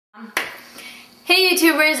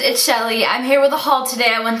YouTubers, it's Shelly. I'm here with a haul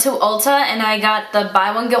today. I went to Ulta and I got the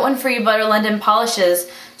buy one get one free Butter London polishes.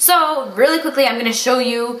 So really quickly I'm going to show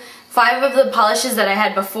you 5 of the polishes that I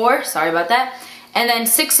had before, sorry about that, and then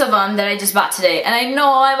 6 of them that I just bought today. And I know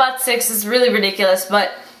I bought 6, it's really ridiculous,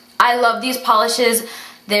 but I love these polishes.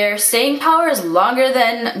 Their staying power is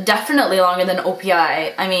definitely longer than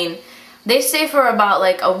OPI. I mean, they stay for about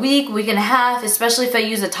like a week, week and a half, especially if I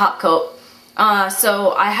use a top coat.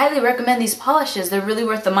 So I highly recommend these polishes. They're really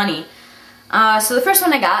worth the money. So the first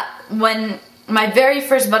one I got when my very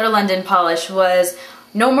first Butter London polish was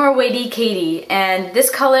No More Waity Katie, and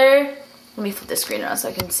this color, let me flip the screen around so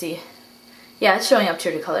I can see. Yeah, it's showing up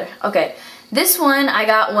true to color. Okay, this one I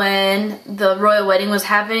got when the royal wedding was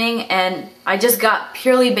happening, and I just got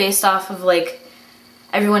purely based off of like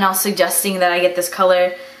everyone else suggesting that I get this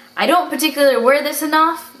color. I don't particularly wear this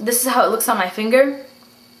enough. This is how it looks on my finger.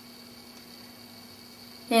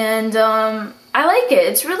 And I like it.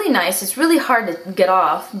 It's really nice. It's really hard to get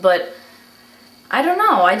off, but I don't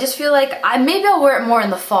know. I just feel like maybe I'll wear it more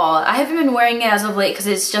in the fall. I haven't been wearing it as of late because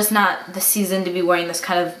it's just not the season to be wearing this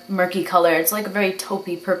kind of murky color. It's like a very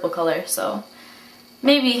taupey purple color, so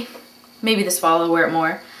maybe this fall I'll wear it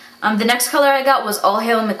more. The next color I got was All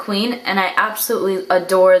Hail McQueen, and I absolutely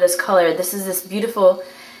adore this color. This is this beautiful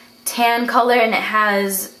tan color, and it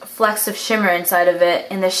has flecks of shimmer inside of it,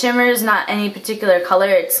 and the shimmer is not any particular color.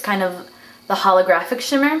 It's kind of the holographic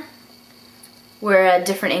shimmer, where at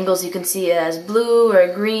different angles you can see it as blue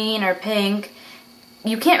or green or pink.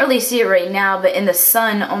 You can't really see it right now, but in the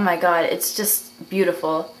sun, oh my god, it's just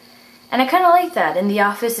beautiful. And I kind of like that. In the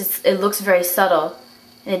office it looks very subtle,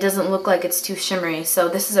 and it doesn't look like it's too shimmery, so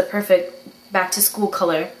this is a perfect back to school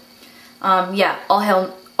color. Yeah,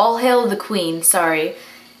 All Hail the Queen, sorry.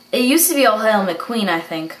 It used to be All Hail McQueen, I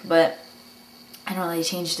think, but I don't know, they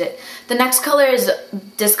changed it. The next color is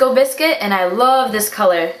Disco Biscuit, and I love this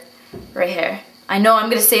color right here. I know I'm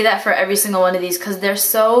going to say that for every single one of these because they're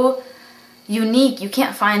so unique. You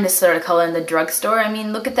can't find this sort of color in the drugstore. I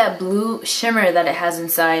mean, look at that blue shimmer that it has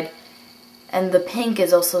inside. And the pink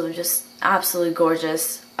is also just absolutely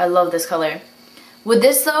gorgeous. I love this color. With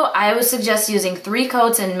this though, I would suggest using 3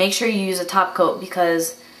 coats and make sure you use a top coat,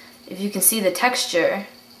 because if you can see the texture,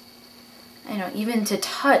 I know, even to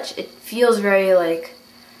touch, it feels very like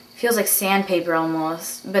sandpaper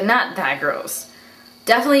almost, but not that gross.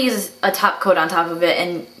 Definitely use a top coat on top of it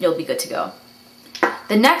and you'll be good to go.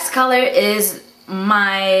 The next color is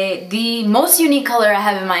the most unique color I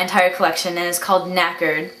have in my entire collection, and it's called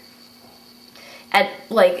Knackered.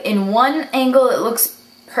 In one angle it looks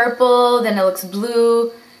purple, then it looks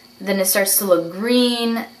blue, then it starts to look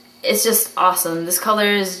green. It's just awesome. This color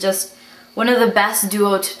is just one of the best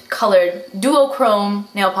duochrome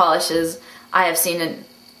nail polishes I have seen in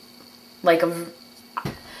like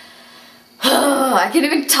I can't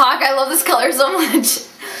even talk. I love this color so much.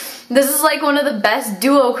 This is like one of the best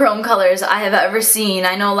duochrome colors I have ever seen.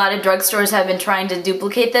 I know a lot of drugstores have been trying to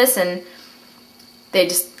duplicate this and they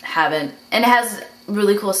just haven't. And it has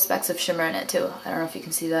really cool specks of shimmer in it too. I don't know if you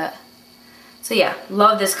can see that. So yeah,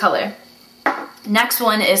 love this color. Next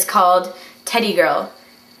one is called Teddy Girl.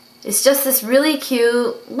 It's just this really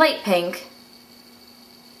cute light pink,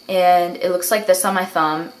 and it looks like this on my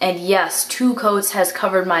thumb, and yes, 2 coats has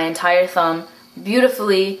covered my entire thumb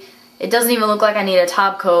beautifully. It doesn't even look like I need a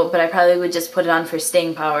top coat, but I probably would just put it on for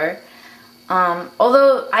staying power.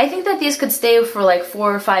 Although I think that these could stay for like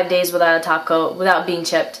 4 or 5 days without a top coat, without being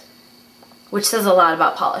chipped, which says a lot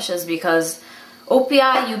about polishes, because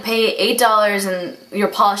OPI you pay $8 and your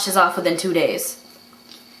polish is off within 2 days.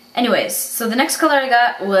 Anyways, so the next color I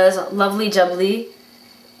got was Lovely Jubbly,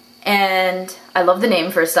 and I love the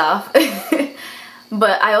name first off,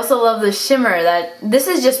 but I also love the shimmer. This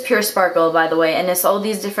is just pure sparkle, by the way, and it's all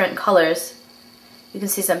these different colors. You can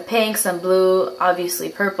see some pink, some blue, obviously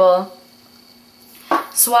purple.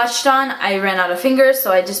 Swatched on, I ran out of fingers,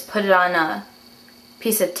 so I just put it on a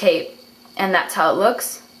piece of tape, and that's how it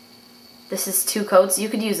looks. This is 2 coats. You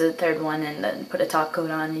could use a 3rd one and then put a top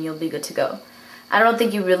coat on and you'll be good to go. I don't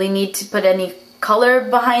think you really need to put any color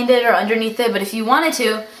behind it or underneath it, but if you wanted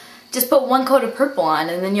to, just put 1 coat of purple on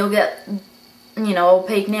and then you'll get, you know,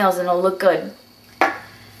 opaque nails and it'll look good.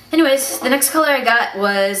 Anyways, the next color I got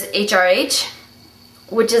was HRH,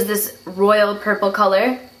 which is this royal purple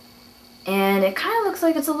color. And it kind of looks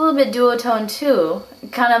like it's a little bit duotone too.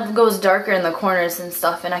 It kind of goes darker in the corners and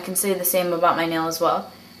stuff, and I can say the same about my nail as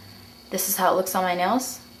well. This is how it looks on my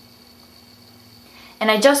nails. And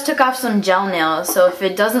I just took off some gel nails, so if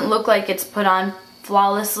it doesn't look like it's put on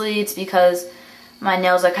flawlessly, it's because my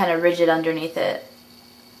nails are kind of rigid underneath it.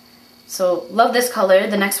 So love this color.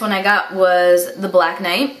 The next one I got was the Black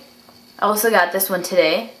Knight. I also got this one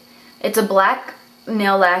today. It's a black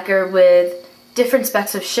nail lacquer with different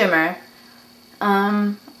specks of shimmer.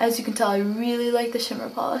 As you can tell, I really like the shimmer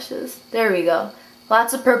polishes. There we go.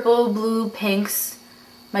 Lots of purple, blue, pinks.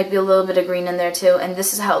 Might be a little bit of green in there too. And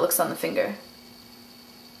this is how it looks on the finger.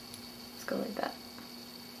 Let's go like that.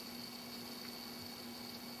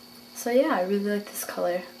 So yeah, I really like this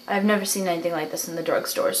color. I've never seen anything like this in the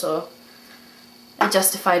drugstore, so it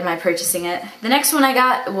justified my purchasing it. The next one I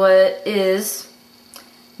got is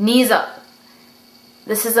Knees Up.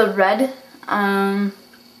 This is a red.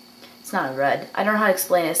 It's not a red. I don't know how to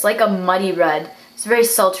explain it. It's like a muddy red. It's very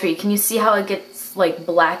sultry. Can you see how it gets like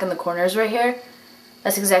black in the corners right here?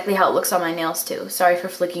 That's exactly how it looks on my nails too. Sorry for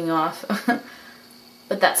flicking you off.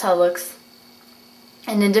 But that's how it looks.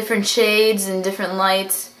 And in different shades and different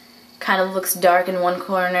lights. Kind of looks dark in one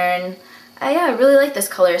corner. And yeah, I really like this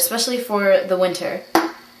color, especially for the winter.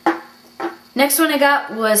 Next one I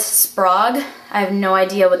got was Sprog. I have no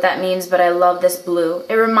idea what that means, but I love this blue.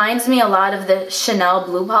 It reminds me a lot of the Chanel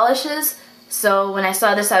blue polishes, so when I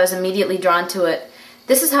saw this I was immediately drawn to it.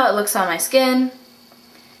 This is how it looks on my skin,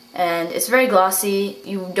 and it's very glossy.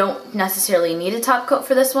 You don't necessarily need a top coat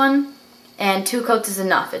for this one, and 2 coats is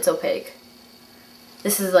enough. It's opaque.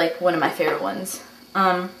 This is like one of my favorite ones.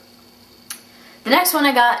 The next one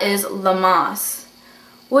I got is La Moss,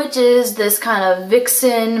 which is this kind of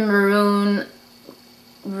vixen, maroon,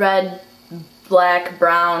 red, black,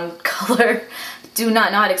 brown color. Do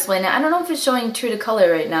not know how to explain it. I don't know if it's showing true to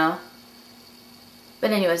color right now. But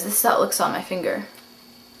anyways, this is how it looks on my finger.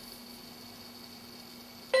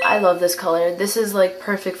 I love this color. This is like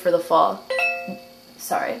perfect for the fall.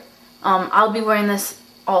 Sorry. I'll be wearing this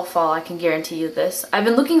all fall, I can guarantee you this. I've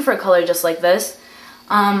been looking for a color just like this.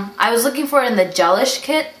 I was looking for it in the Gelish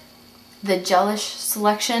kit, the Gelish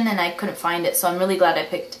selection, and I couldn't find it, so I'm really glad I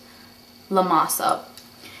picked La Moss up.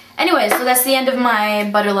 Anyway, so that's the end of my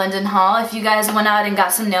Butter London haul. If you guys went out and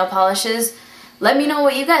got some nail polishes, let me know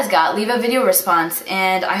what you guys got. Leave a video response,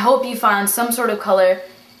 and I hope you found some sort of color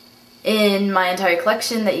in my entire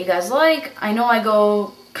collection that you guys like. I know I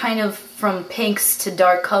go kind of from pinks to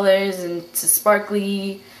dark colors and to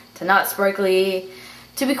sparkly to not sparkly.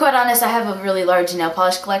 To be quite honest, I have a really large nail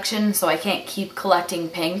polish collection, so I can't keep collecting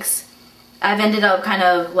pinks. I've ended up kind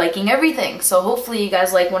of liking everything, so hopefully you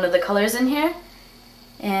guys like one of the colors in here.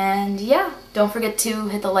 And yeah, don't forget to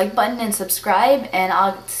hit the like button and subscribe, and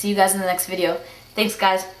I'll see you guys in the next video. Thanks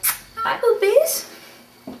guys. Bye. Hi boobies.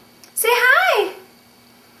 Say hi.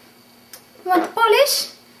 You want the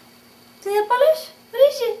polish? The nail polish? What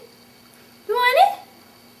is it?